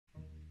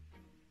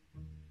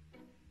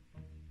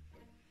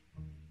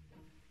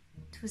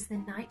'Twas the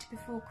night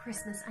before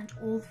Christmas, and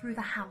all through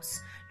the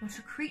house not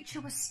a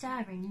creature was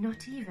stirring,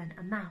 not even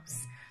a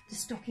mouse. The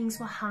stockings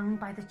were hung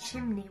by the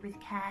chimney with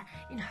care,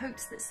 in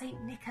hopes that St.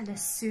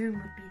 Nicholas soon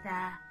would be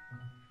there.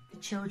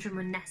 The children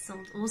were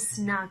nestled all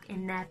snug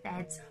in their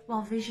beds,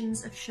 while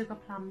visions of sugar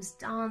plums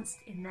danced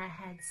in their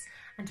heads,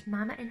 and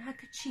Mamma in her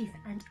kerchief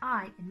and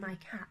I in my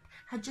cap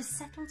had just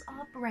settled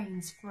our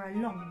brains for a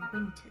long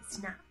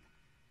winter's nap.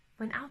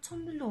 When out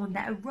on the lawn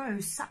there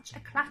arose such a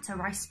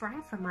clatter, I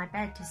sprang from my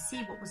bed to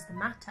see what was the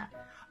matter.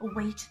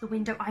 Away to the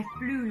window I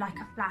flew like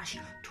a flash,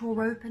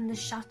 tore open the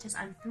shutters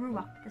and threw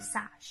up the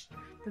sash.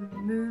 The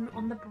moon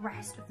on the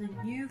breast of the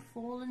new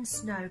fallen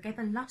snow gave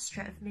a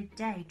lustre of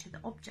midday to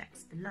the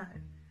objects below.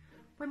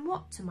 When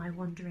what to my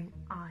wondering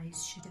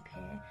eyes should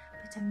appear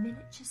but a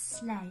miniature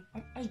sleigh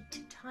and 8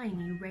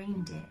 tiny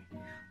reindeer,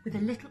 with a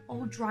little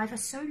old driver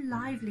so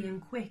lively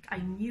and quick, I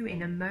knew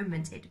in a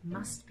moment it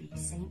must be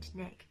Saint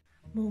Nick.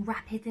 More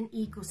rapid than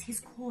eagles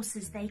his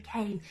coursers they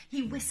came,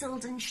 he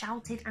whistled and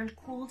shouted and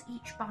called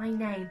each by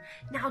name.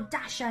 Now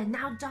Dasher,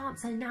 now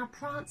Dancer, now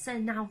Prancer,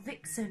 now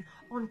Vixen,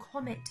 on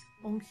Comet,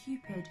 on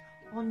Cupid,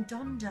 on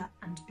Donder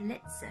and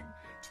Blitzen,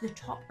 to the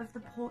top of the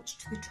porch,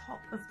 to the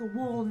top of the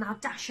wall. Now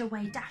dash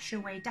away, dash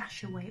away,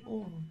 dash away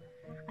all.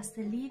 As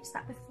the leaves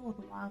that before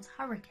the wild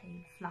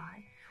hurricane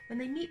fly, when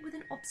they meet with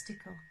an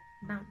obstacle,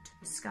 mount to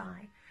the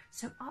sky,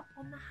 so up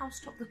on the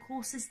housetop the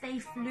coursers they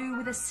flew,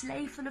 with a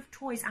sleigh full of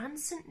toys and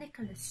St.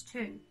 Nicholas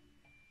too.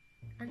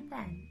 And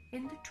then,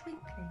 in the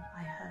twinkling,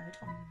 I heard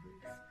on the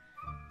roof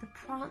the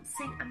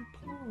prancing and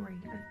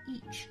pawing of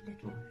each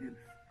little hoof.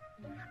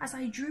 As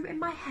I drew in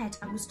my head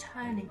and was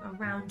turning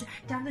around,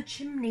 down the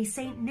chimney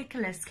St.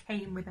 Nicholas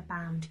came with a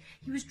bound.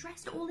 He was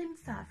dressed all in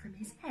fur from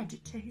his head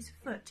to his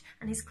foot,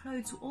 and his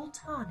clothes were all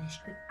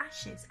tarnished with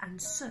ashes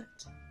and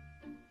soot.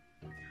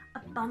 A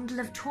bundle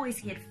of toys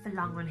he had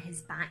flung on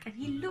his back, and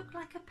he looked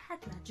like a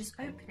peddler just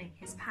opening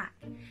his pack.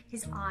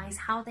 His eyes,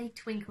 how they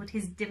twinkled,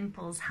 his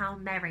dimples, how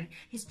merry.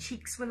 His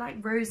cheeks were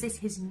like roses,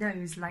 his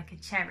nose like a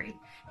cherry.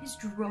 His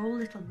droll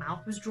little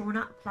mouth was drawn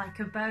up like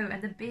a bow,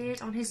 and the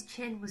beard on his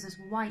chin was as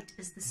white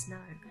as the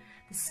snow.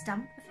 The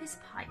stump of his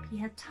pipe he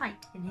had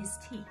tight in his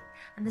teeth,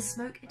 and the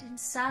smoke it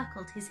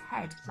encircled his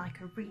head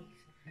like a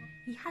wreath.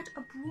 He had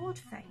a broad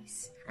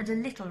face and a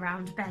little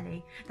round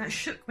belly that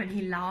shook when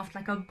he laughed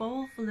like a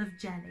bowl full of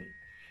jelly.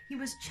 He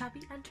was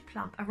chubby and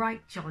plump, a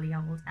right jolly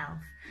old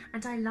elf,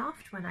 and I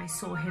laughed when I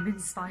saw him in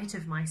spite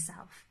of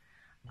myself.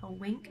 A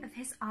wink of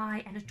his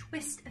eye and a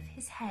twist of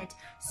his head,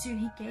 soon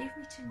he gave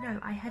me to know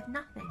I had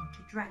nothing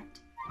to dread.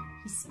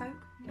 He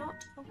spoke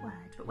not a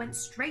word, but went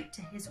straight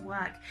to his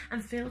work,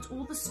 and filled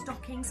all the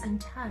stockings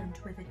and turned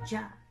with a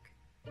jerk.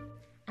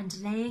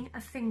 And laying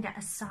a finger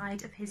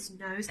aside of his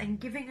nose,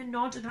 and giving a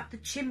nod, and up the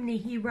chimney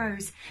he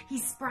rose. He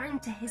sprang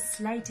to his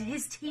sleigh, to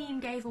his team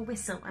gave a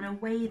whistle, and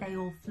away they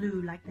all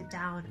flew like the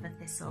down of a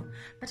thistle.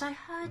 But I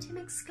heard him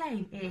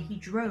exclaim, ere he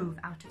drove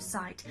out of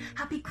sight,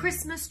 "Happy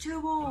Christmas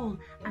to all,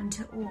 and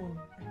to all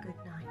a good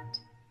night."